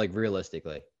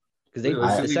realistically? Because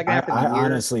the second half of the year, I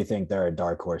honestly think they're a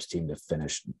dark horse team to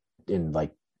finish in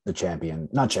like the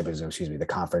the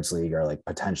Conference League, or like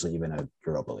potentially even a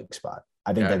Europa League spot.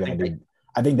 I think they're going to be.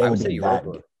 I think they would be that.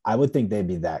 I would think they'd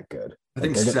be that good. I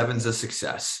think 7's a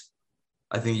success.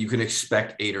 I think you can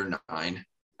expect 8 or 9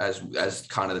 as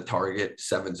kind of the target.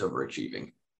 7's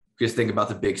overachieving. Because think about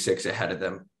the big 6 ahead of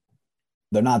them.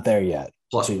 They're not there yet.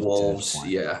 Plus Wolves,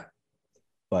 yeah.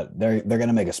 But they're going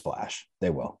to make a splash. They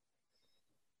will.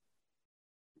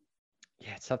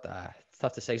 Yeah, it's tough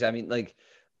to say. I mean, like,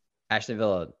 Aston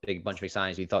Villa, bunch of big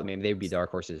signings. We thought maybe they would be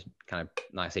dark horses, kind of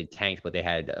not say tanked, but they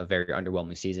had a very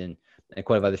underwhelming season. And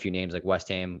quite a few names like West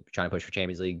Ham trying to push for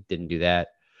Champions League, didn't do that.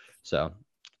 So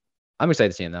I'm excited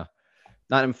to see him though.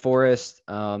 Nottingham Forest.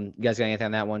 You guys got anything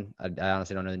on that one? I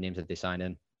honestly don't know the names that they signed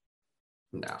in.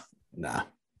 No. Nah.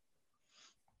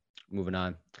 Moving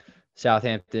on.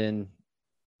 Southampton.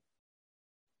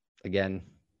 Again,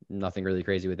 nothing really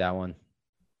crazy with that one.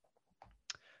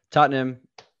 Tottenham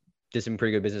did some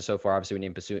pretty good business so far. Obviously, we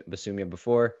named Basumia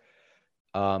before.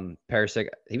 Perisic,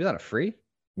 he was on a free?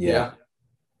 Yeah.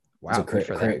 Wow. It's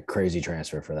a crazy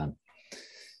transfer for them.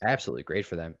 Absolutely great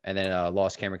for them. And then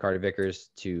lost Cameron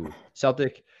Carter-Vickers to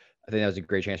Celtic. I think that was a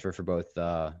great transfer for both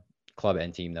club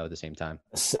and team, though, at the same time.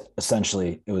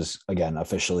 Essentially, it was, again,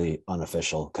 officially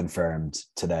unofficial, confirmed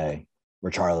today.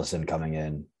 Richarlison coming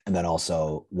in, and then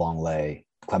also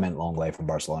Clement Longley from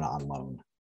Barcelona on loan.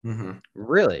 Mm-hmm.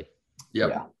 Really? Yep.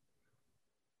 Yeah.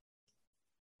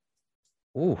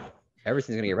 Ooh,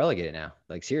 everything's going to get relegated now.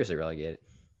 Like, seriously relegated.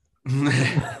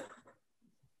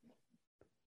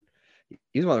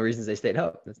 He's one of the reasons they stayed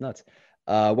up. That's nuts.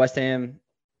 West Ham.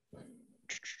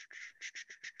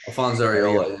 Alphonso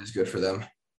Areola is good for them.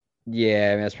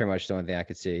 Yeah, I mean, that's pretty much the only thing I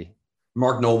could see.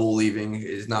 Mark Noble leaving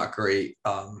is not great.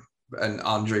 And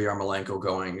Andrei Yarmolenko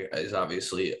going is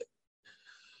obviously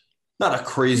not a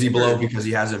crazy blow because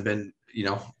he hasn't been,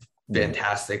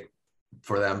 fantastic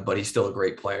for them, but he's still a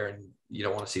great player, and you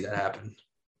don't want to see that happen.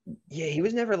 Yeah, he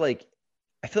was never like,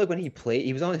 I feel like when he played,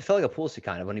 he felt like a Pulisic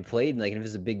kind of when he played, like, and if it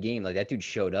was a big game, like that dude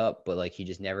showed up, but like he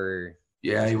just never.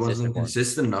 Yeah, he wasn't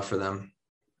consistent enough for them.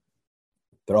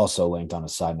 They're also linked on a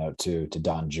side note to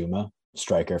Don Juma,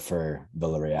 striker for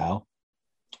Villarreal.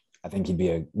 I think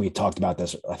we talked about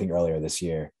this, I think earlier this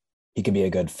year. he could be a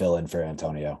good fill-in for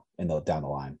Antonio down the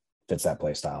line. Fits that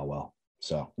play style well.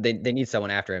 So they need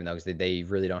someone after him though, because they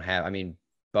really don't have. I mean,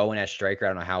 Bowen as striker, I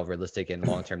don't know how realistic and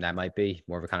long term that might be.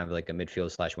 More of a kind of like a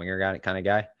midfield / winger guy kind of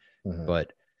guy,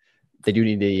 but they do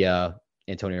need the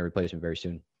Antonio replacement very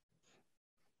soon.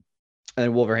 And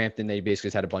then Wolverhampton, they basically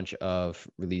just had a bunch of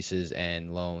releases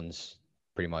and loans,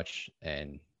 pretty much,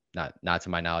 and not to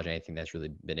my knowledge anything that's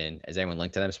really been in. Has anyone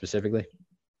linked to them specifically?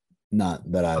 Not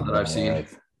that I've seen.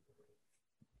 Of.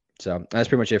 So that's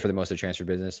pretty much it for the most of the transfer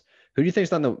business. Who do you think's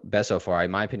done the best so far?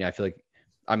 In my opinion, I feel like,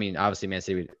 I mean, obviously Man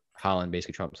City, Haaland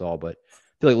basically trumps all, but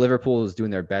I feel like Liverpool is doing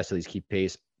their best to at least keep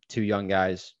pace. 2 young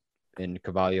guys in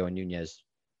Carvalho and Nunez.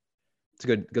 It's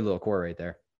a good little core right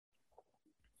there.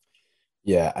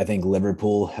 Yeah, I think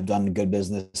Liverpool have done good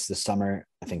business this summer.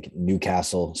 I think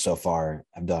Newcastle so far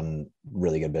have done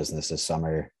really good business this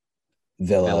summer.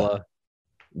 Villa.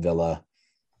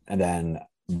 And then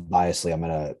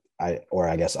biasly,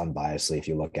 I guess unbiasedly, if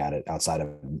you look at it outside of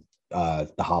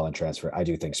the Haaland transfer, I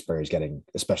do think Spurs getting,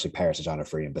 especially Perisic on a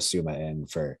free and Basuma in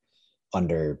for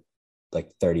under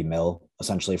like 30 mil,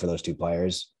 essentially, for those 2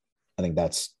 players. I think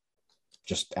that's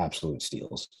just absolute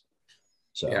steals.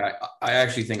 So yeah, I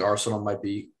actually think Arsenal might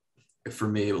be, for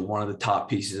me, one of the top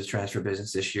pieces of transfer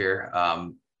business this year.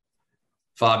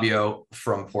 Fabio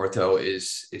from Porto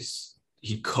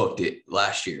he cooked it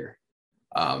last year.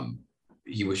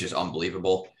 He was just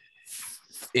unbelievable.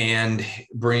 And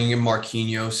bringing in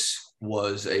Marquinhos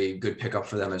was a good pickup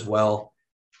for them as well.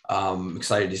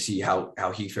 Excited to see how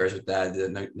he fares with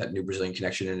that new Brazilian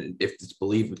connection. And if it's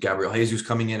believed with Gabriel Jesus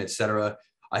coming in, etc.,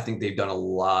 I think they've done a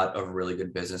lot of really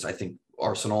good business. I think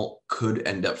Arsenal could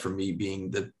end up, for me,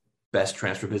 being the best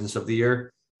transfer business of the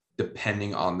year,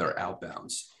 depending on their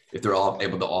outbounds. If they're all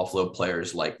able to offload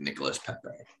players like Nicolas Pepe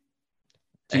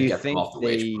and get them off the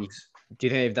wage books. Do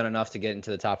you think they've done enough to get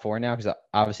into the top 4 now? Because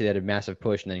obviously they had a massive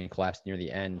push and then collapsed near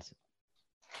the end.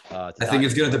 I think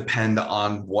it's going to depend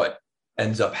on what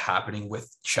ends up happening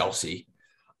with Chelsea.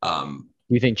 Do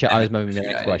you think Chelsea? My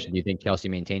next question. Do you think Chelsea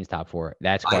maintains top 4?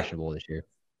 That's questionable this year.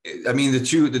 I mean, the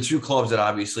two clubs that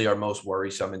obviously are most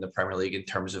worrisome in the Premier League in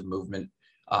terms of movement,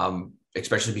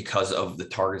 especially because of the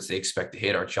targets they expect to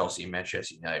hit, are Chelsea and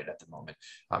Manchester United at the moment.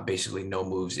 Basically, no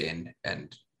moves in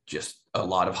and just a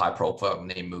lot of high-profile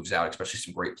name moves out, especially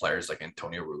some great players like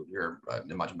Antonio Rudiger,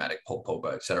 Nemanja Matic, Paul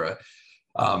Pogba, etc.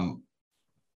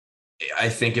 I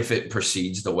think if it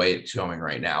proceeds the way it's going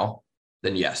right now,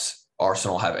 then yes,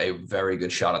 Arsenal have a very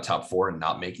good shot at top 4, and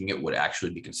not making it would actually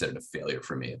be considered a failure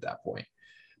for me at that point.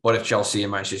 But if Chelsea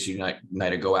and Manchester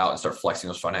United go out and start flexing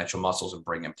those financial muscles and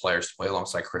bring in players to play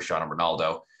alongside Cristiano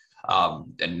Ronaldo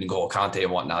and N'Golo Kante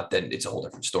and whatnot, then it's a whole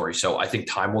different story. So I think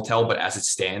time will tell. But as it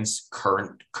stands,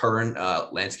 current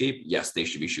landscape, yes, they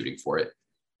should be shooting for it.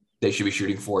 They should be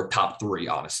shooting for top 3,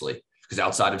 honestly, because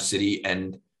outside of City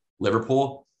and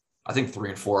Liverpool, I think 3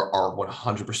 and 4 are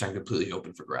 100% completely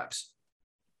open for grabs.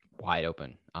 Wide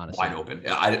open, honestly. Wide open.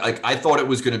 I thought it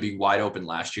was going to be wide open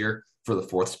last year for the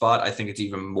 4th spot. I think it's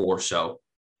even more so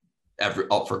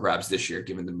up for grabs this year,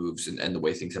 given the moves and the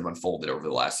way things have unfolded over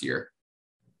the last year.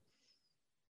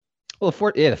 Well, the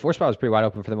 4th spot was pretty wide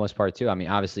open for the most part too. I mean,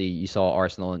 obviously you saw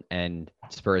Arsenal and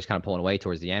Spurs kind of pulling away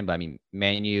towards the end, but I mean,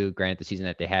 Man U, granted the season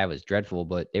that they had was dreadful,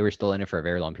 but they were still in it for a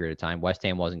very long period of time. West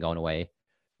Ham wasn't going away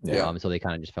until they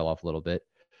kind of just fell off a little bit.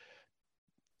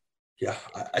 Yeah,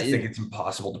 I think it's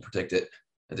impossible to predict it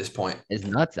at this point. It's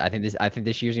nuts. I think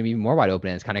this year's gonna be more wide open.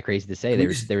 And it's kind of crazy to say.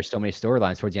 There were so many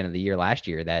storylines towards the end of the year last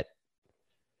year that.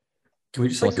 Can we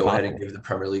just go ahead and give the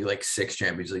Premier League like 6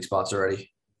 Champions League spots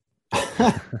already?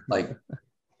 Like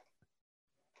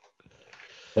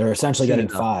they're essentially getting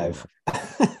 5.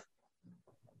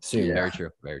 Soon. Yeah. Very true.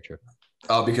 Very true.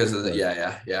 Oh, because of the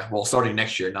yeah. Well, starting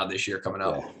next year, not this year, coming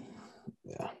up.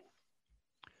 Yeah.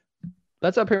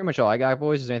 That's pretty much all I got,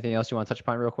 boys. Is there anything else you want to touch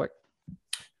upon real quick?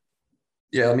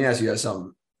 Yeah, let me ask you guys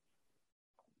something.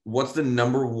 What's the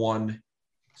number 1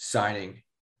 signing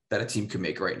that a team can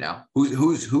make right now?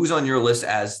 Who's on your list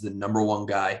as the number 1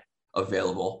 guy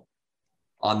available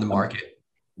on the market?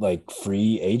 Like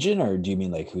free agent, or do you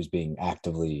mean like who's being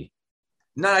actively?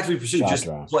 Not actively pursued, just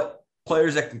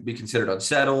players that can be considered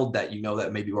unsettled, that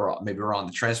that maybe we're on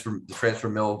the transfer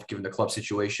mill given the club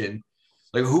situation.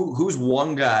 Like who's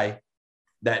one guy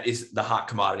that is the hot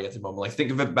commodity at the moment? Like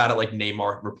think about it like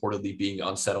Neymar reportedly being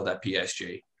unsettled at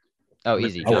PSG. Oh,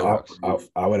 easy. I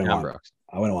wouldn't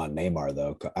want Neymar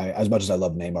though. As much as I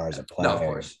love Neymar as a player, of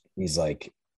course. He's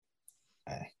like,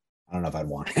 I don't know if I'd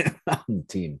want him on the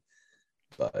team.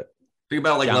 But think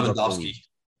about it like Lewandowski.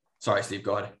 Sorry, Steve,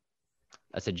 go ahead.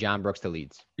 I said John Brooks to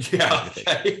Leeds. Yeah.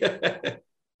 Okay.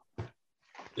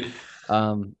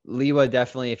 Lewa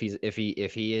definitely, if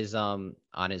he is on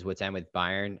his wits end with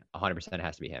Bayern, 100%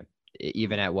 has to be him.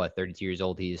 Even at 32 years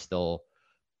old, he is still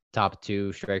top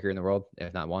 2 striker in the world,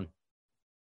 if not 1.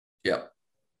 Yep.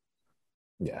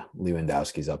 Yeah,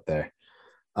 Lewandowski's up there.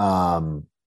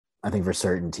 I think for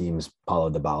certain teams, Paulo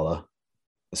Dybala,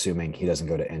 assuming he doesn't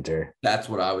go to Inter. That's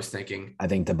what I was thinking. I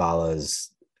think Dybala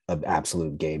is an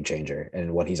absolute game changer,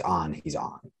 and when he's on, he's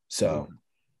on. So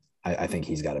I think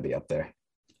he's got to be up there.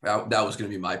 That was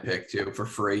going to be my pick too for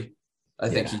free. I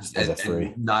think he's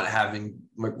and not having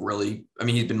like really. I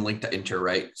mean, he's been linked to Inter,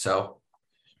 right? So,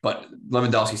 but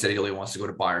Lewandowski said he only wants to go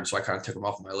to Bayern, so I kind of took him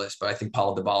off my list. But I think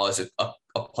Paulo Dybala is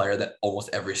a player that almost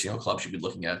every single club should be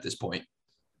looking at this point.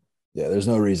 Yeah, there's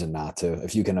no reason not to.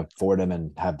 If you can afford him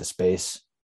and have the space.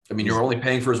 I mean, you're only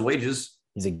paying for his wages.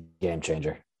 He's a game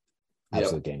changer.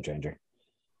 Absolute game changer.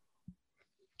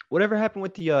 Whatever happened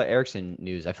with the Eriksen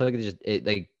news? I feel like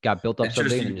they got built up so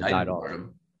big and then just died off.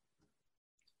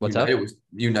 What's up?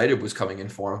 United was coming in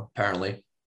for him, apparently.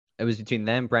 It was between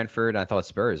them, Brentford, and I thought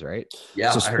Spurs, right?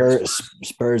 Yeah. So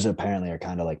Spurs apparently are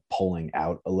kind of like pulling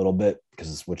out a little bit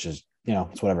which is,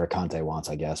 it's whatever Conte wants,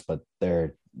 I guess. But they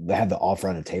have the offer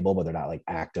on the table, but they're not like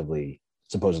actively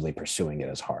supposedly pursuing it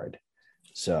as hard.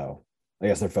 So I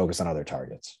guess they're focused on other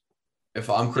targets. If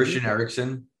I'm Christian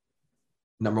Eriksen,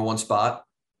 number 1 spot,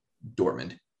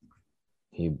 Dortmund.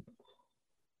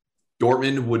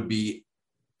 Dortmund would be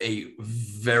a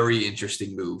very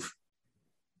interesting move.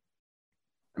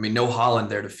 I mean, no Haaland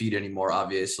there to feed anymore,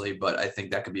 obviously, but I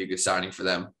think that could be a good signing for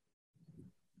them.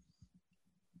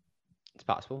 It's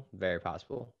possible, very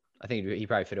possible. I think he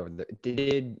probably fit over.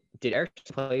 Did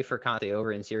Eriksen play for Conte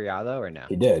over in Serie A though, or no?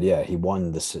 He did, yeah. He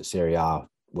won the Serie A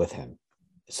with him.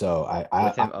 So I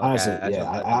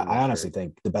honestly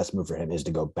think the best move for him is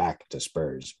to go back to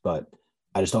Spurs, but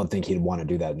I just don't think he'd want to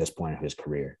do that at this point of his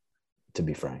career, to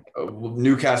be frank.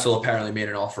 Newcastle apparently made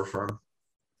an offer for him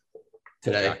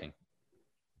today. Shocking.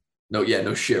 No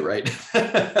shit, right?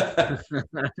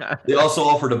 They also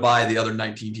offered to buy the other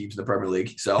 19 teams in the Premier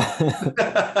League. So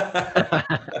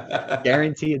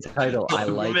guarantee a title. I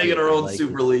like We're making our own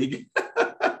Super League.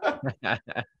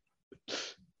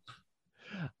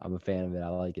 I'm a fan of it. I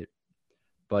like it.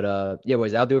 But yeah,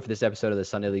 boys, that'll do it for this episode of the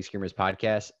Sunday League Screamers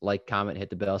podcast. Like, comment, hit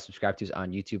the bell, subscribe to us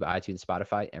on YouTube, iTunes,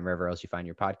 Spotify, and wherever else you find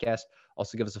your podcast.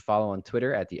 Also, give us a follow on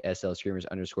Twitter at the SL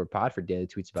Screamers_pod for daily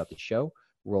tweets about the show,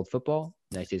 world football,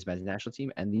 United States men's national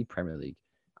team, and the Premier League.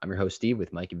 I'm your host, Steve,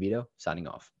 with Mike and Vito, signing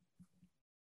off.